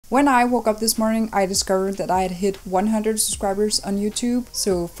When I woke up this morning, I discovered that I had hit 100 subscribers on YouTube.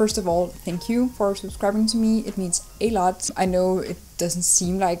 So first of all, thank you for subscribing to me. It means a lot. I know it doesn't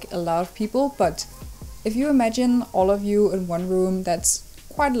seem like a lot of people, but if you imagine all of you in one room, that's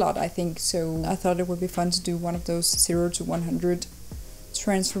quite a lot, I think. So I thought it would be fun to do one of those 0 to 100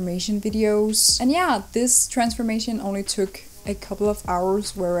 transformation videos. And yeah, this transformation only took a couple of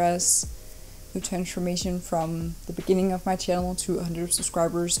hours, whereas the transformation from the beginning of my channel to 100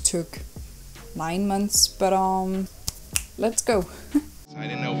 subscribers took 9 months, but let's go. I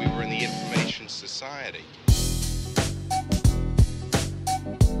didn't know we were in the information society.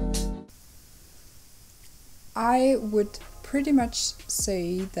 I would pretty much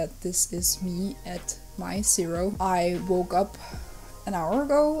say that this is me at my 0. I woke up an hour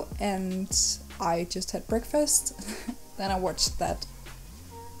ago and I just had breakfast. Then I watched that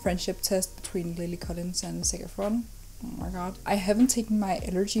friendship test between Lily Collins and Zac Efron. Oh my god. I haven't taken my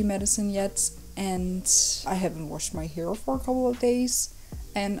allergy medicine yet, and I haven't washed my hair for a couple of days.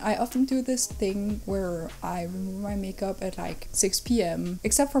 And I often do this thing where I remove my makeup at like 6 p.m.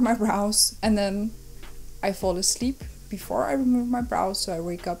 except for my brows, and then I fall asleep before I remove my brows, so I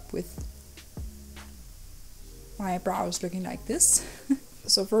wake up with my brows looking like this.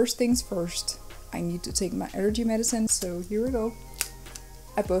 So first things first, I need to take my allergy medicine, so here we go.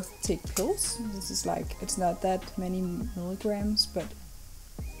 I both take pills. This is like, it's not that many milligrams, but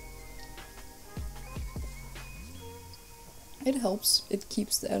it helps. It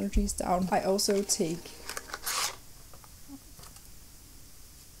keeps the allergies down. I also take,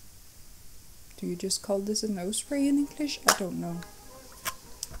 do you just call this a nose spray in English? I don't know.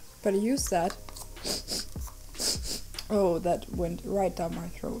 But I use that. Oh, that went right down my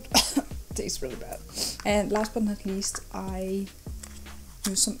throat. Tastes really bad. And last but not least, I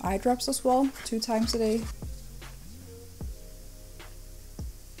use some eye drops as well, 2 times a day.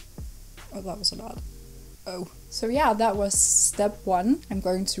 Oh, that was a lot. Oh. So yeah, that was step 1. I'm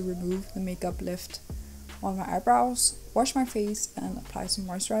going to remove the makeup left on my eyebrows, wash my face and apply some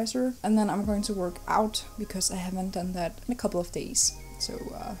moisturizer. And then I'm going to work out because I haven't done that in a couple of days. So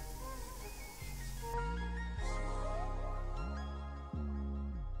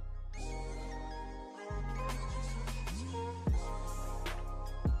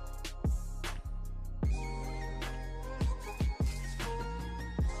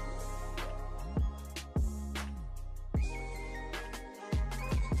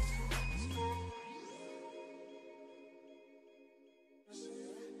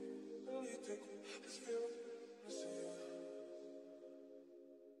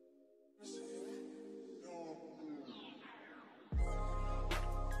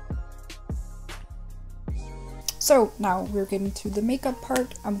So now we're getting to the makeup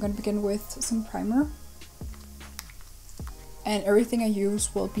part. I'm going to begin with some primer. And everything I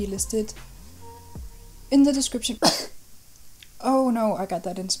use will be listed in the description. Oh no, I got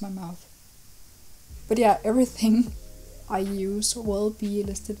that into my mouth. But yeah, everything I use will be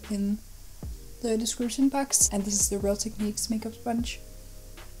listed in the description box. And this is the Real Techniques makeup sponge.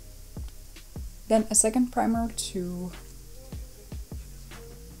 Then a second primer to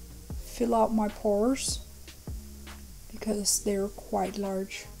fill out my pores, because they're quite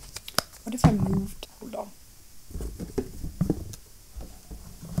large. What if I moved? Hold on.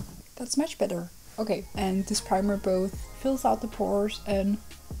 That's much better. Okay, and this primer both fills out the pores and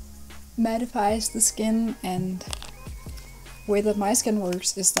mattifies the skin, and the way that my skin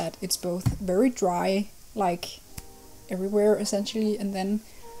works is that it's both very dry, like everywhere essentially, and then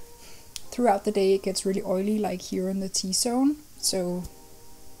throughout the day it gets really oily, like here in the T-zone. So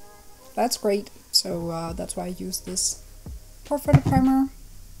that's great. So that's why I use this Pore primer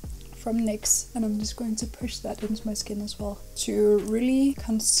from NYX, and I'm just going to push that into my skin as well. To really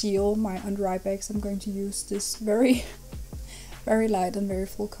conceal my under eye bags, I'm going to use this very light and very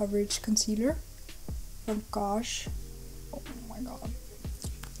full coverage concealer from Gosh. Oh my god,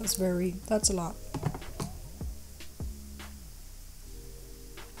 that's a lot.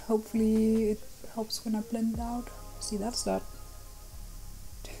 Hopefully it helps when I blend it out. See, that's not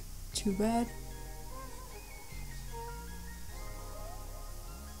too bad.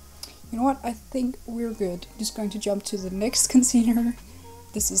 You know what, I think we're good. I'm just going to jump to the next concealer.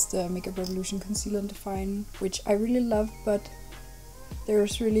 This is the Makeup Revolution Conceal and Define, which I really love, but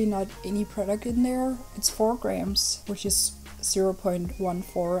there's really not any product in there. It's 4 grams, which is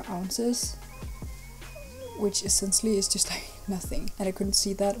 0.14 ounces, which essentially is just like nothing. And I couldn't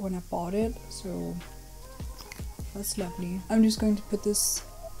see that when I bought it, so that's lovely. I'm just going to put this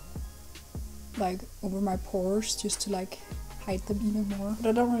like over my pores just to like hide them even more. But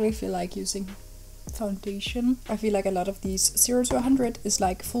I don't really feel like using foundation. I feel like a lot of these 0 to 100 is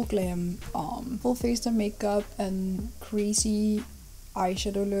like full glam, full face of makeup and crazy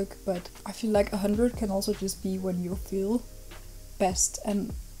eyeshadow look, but I feel like 100 can also just be when you feel best.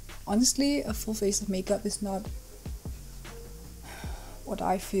 And honestly, a full face of makeup is not what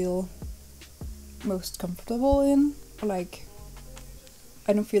I feel most comfortable in. Like,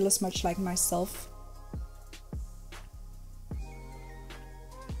 I don't feel as much like myself.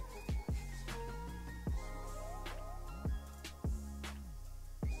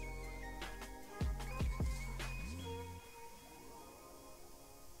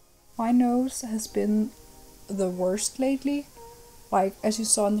 My nose has been the worst lately. Like, as you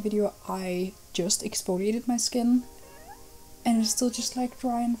saw in the video, I just exfoliated my skin and it's still just like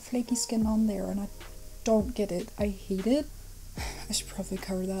dry and flaky skin on there, and I don't get it. I hate it. I should probably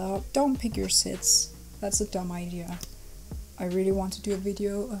cover that up. Don't pick your sits. That's a dumb idea. I really want to do a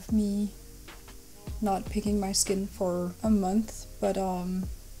video of me not picking my skin for a month, but I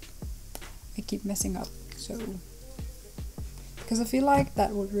keep messing up, so... Because I feel like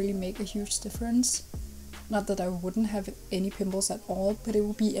that would really make a huge difference. Not that I wouldn't have any pimples at all, but it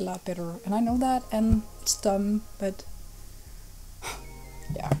would be a lot better. And I know that, and it's dumb, but...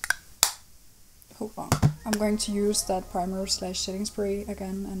 yeah. Hold on. I'm going to use that primer slash setting spray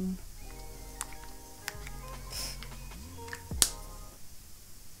again and...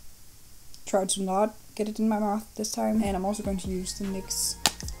 try to not get it in my mouth this time. And I'm also going to use the NYX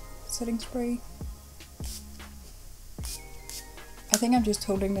setting spray. I think I'm just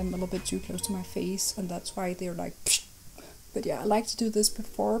holding them a little bit too close to my face, and that's why they're like... psh. But yeah, I like to do this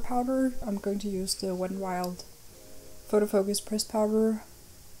before powder. I'm going to use the Wet n Wild Photo Focus Pressed Powder.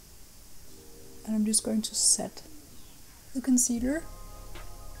 And I'm just going to set the concealer.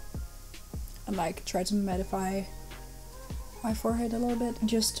 And like try to mattify my forehead a little bit. And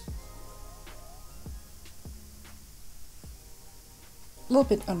just... a little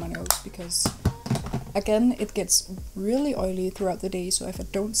bit on my nose, because... again, it gets really oily throughout the day, so if I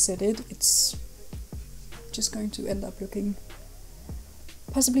don't set it, it's just going to end up looking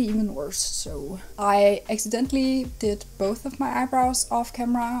possibly even worse. So I accidentally did both of my eyebrows off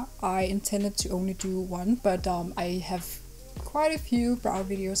camera. I intended to only do one, but I have quite a few brow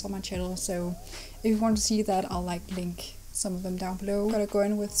videos on my channel, so if you want to see that, I'll like link some of them down below. I'm gonna go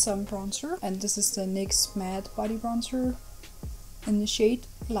in with some bronzer, and this is the NYX Matte Body Bronzer in the shade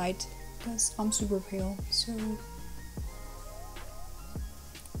Light, because I'm super pale, so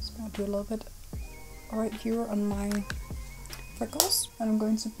just gonna do a little bit right here on my freckles, and I'm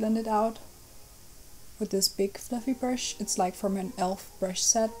going to blend it out with this big fluffy brush. It's like from an e.l.f. brush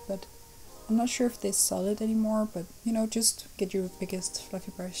set, but I'm not sure if they sell it anymore, but you know, just get your biggest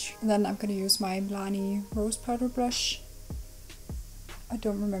fluffy brush. And then I'm gonna use my Milani Rose Powder Brush. I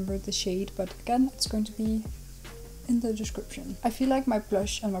don't remember the shade, but again, it's going to be in the description. I feel like my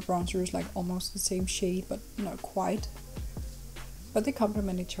blush and my bronzer is like almost the same shade, but not quite. But they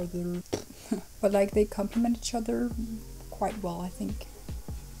complement each other. But like they complement each other quite well, I think.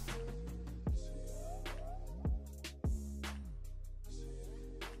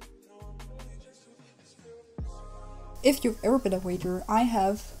 If you've ever been a waiter, I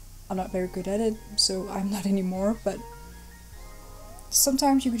have. I'm not very good at it, so I'm not anymore, but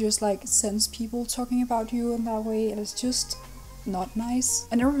sometimes you could just like sense people talking about you in that way, and it's just not nice.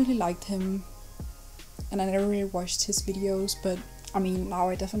 I never really liked him, and I never really watched his videos, but I mean, now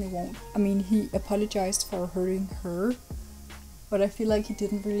I definitely won't. I mean, he apologized for hurting her, but I feel like he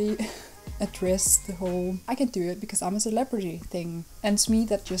didn't really address the whole I can do it because I'm a celebrity thing. And to me,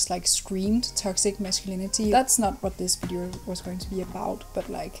 that just like screamed toxic masculinity. That's not what this video was going to be about, but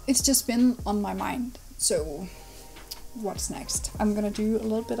like, it's just been on my mind. So what's next? I'm gonna do a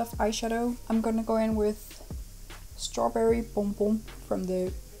little bit of eyeshadow. I'm gonna go in with Strawberry Boom Boom from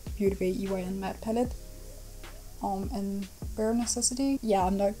the Bay EYN matte palette. And Bare Necessity. Yeah,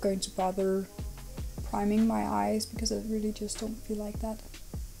 I'm not going to bother priming my eyes because I really just don't feel like that.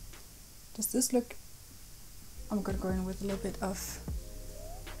 Does this look... I'm gonna go in with a little bit of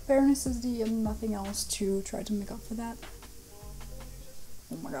Bare Necessity and nothing else to try to make up for that.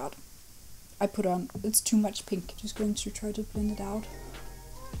 Oh my god. I put on... it's too much pink. Just going to try to blend it out.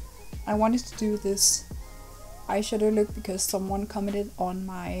 I wanted to do this eyeshadow look because someone commented on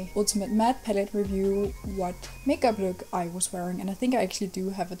my Ultimate Matte Palette review what makeup look I was wearing, and I think I actually do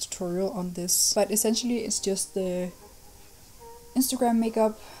have a tutorial on this, but essentially it's just the Instagram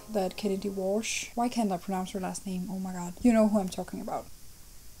makeup that Kennedy Walsh... why can't I pronounce her last name? Oh my god. You know who I'm talking about.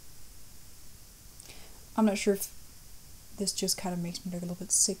 I'm not sure if this just kind of makes me look a little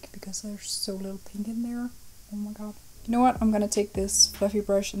bit sick because there's so little pink in there. Oh my god. You know what? I'm gonna take this fluffy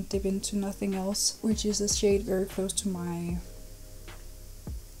brush and dip into Nothing Else, which is a shade very close to my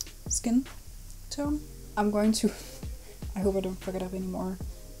skin tone. I'm going to, I hope I don't fuck it up anymore,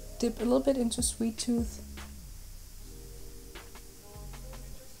 dip a little bit into Sweet Tooth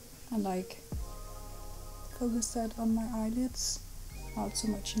and like focus that on my eyelids, not so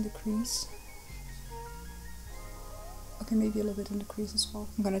much in the crease. Okay, maybe a little bit in the crease as well.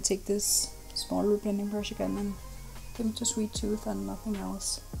 I'm gonna take this smaller blending brush again and dip into Sweet Tooth and Nothing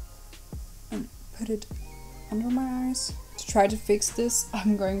Else and put it under my eyes. To try to fix this,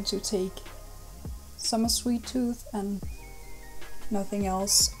 I'm going to take some of Sweet Tooth and Nothing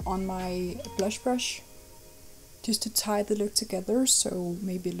Else on my blush brush, just to tie the look together, so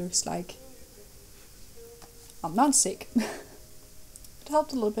maybe it looks like I'm not sick. It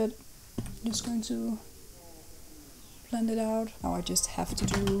helped a little bit. I'm just going to blend it out. Now I just have to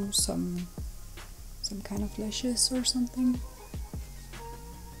do some kind of lashes or something.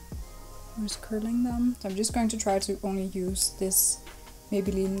 I'm just curling them. So I'm just going to try to only use this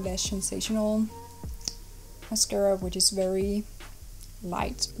Maybelline Lash Sensational mascara, which is very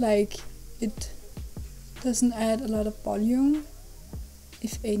light. Like, it doesn't add a lot of volume,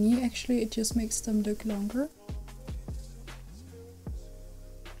 if any. Actually, it just makes them look longer.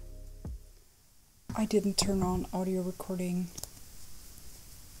 I didn't turn on audio recording.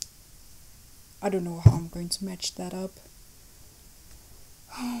 I don't know how I'm going to match that up.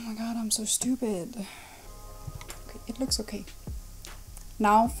 Oh my god, I'm so stupid. Okay, it looks okay.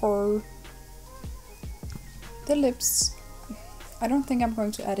 Now for the lips. I don't think I'm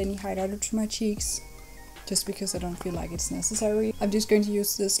going to add any highlighter to my cheeks, just because I don't feel like it's necessary. I'm just going to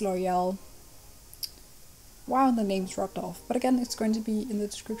use this L'Oreal. Wow, the name's dropped off. But again, it's going to be in the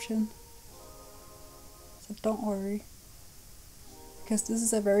description, so don't worry. Because this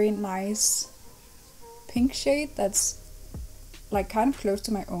is a very nice pink shade that's like kind of close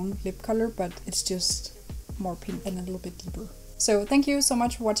to my own lip color, but it's just more pink and a little bit deeper. So thank you so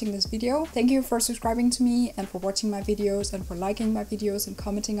much for watching this video. Thank you for subscribing to me and for watching my videos and for liking my videos and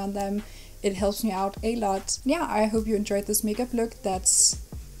commenting on them. It helps me out a lot. Yeah, I hope you enjoyed this makeup look. That's,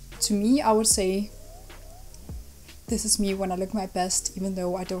 to me, I would say, this is me when I look my best, even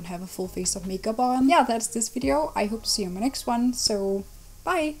though I don't have a full face of makeup on. Yeah, that's this video. I hope to see you in my next one. So,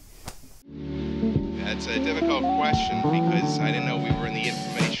 bye! That's a difficult question because I didn't know we were in the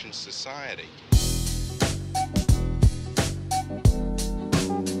information society.